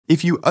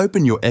If you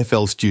open your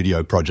FL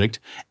Studio project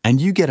and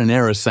you get an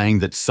error saying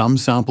that some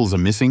samples are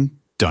missing,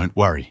 don't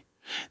worry.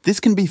 This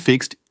can be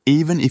fixed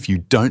even if you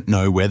don't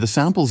know where the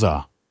samples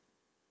are.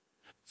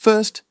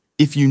 First,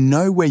 if you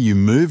know where you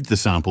moved the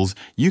samples,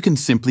 you can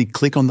simply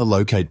click on the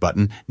Locate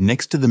button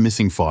next to the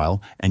missing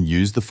file and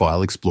use the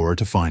File Explorer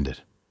to find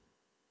it.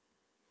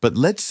 But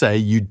let's say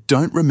you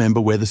don't remember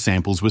where the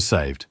samples were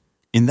saved.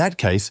 In that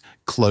case,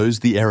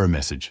 close the error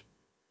message.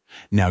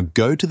 Now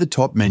go to the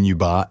top menu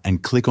bar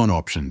and click on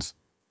Options.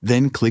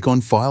 Then click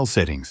on File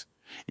Settings.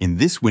 In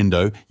this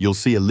window, you'll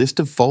see a list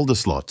of folder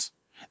slots.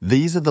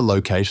 These are the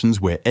locations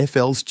where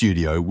FL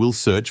Studio will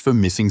search for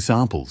missing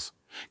samples.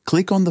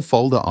 Click on the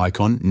folder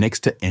icon next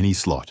to any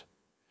slot.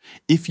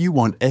 If you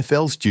want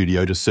FL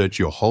Studio to search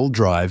your whole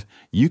drive,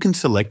 you can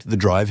select the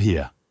drive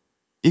here.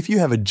 If you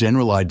have a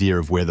general idea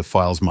of where the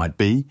files might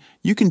be,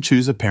 you can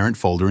choose a parent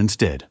folder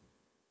instead.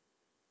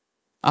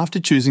 After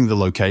choosing the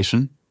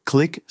location,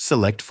 click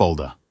Select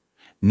Folder.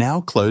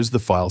 Now close the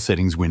File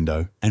Settings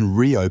window and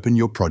reopen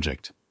your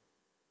project.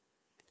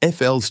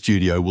 FL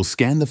Studio will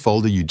scan the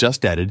folder you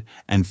just added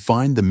and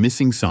find the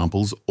missing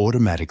samples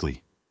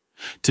automatically.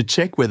 To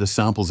check where the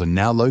samples are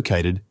now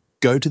located,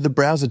 go to the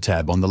Browser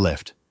tab on the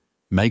left.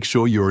 Make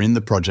sure you're in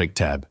the Project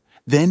tab.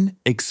 Then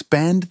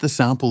expand the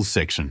Samples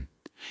section.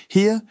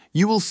 Here,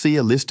 you will see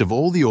a list of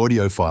all the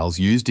audio files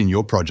used in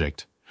your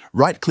project.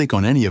 Right-click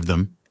on any of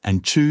them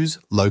and choose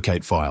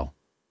Locate File.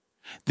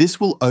 This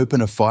will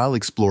open a File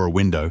Explorer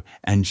window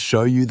and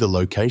show you the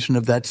location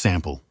of that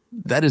sample.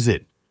 That is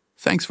it.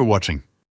 Thanks for watching.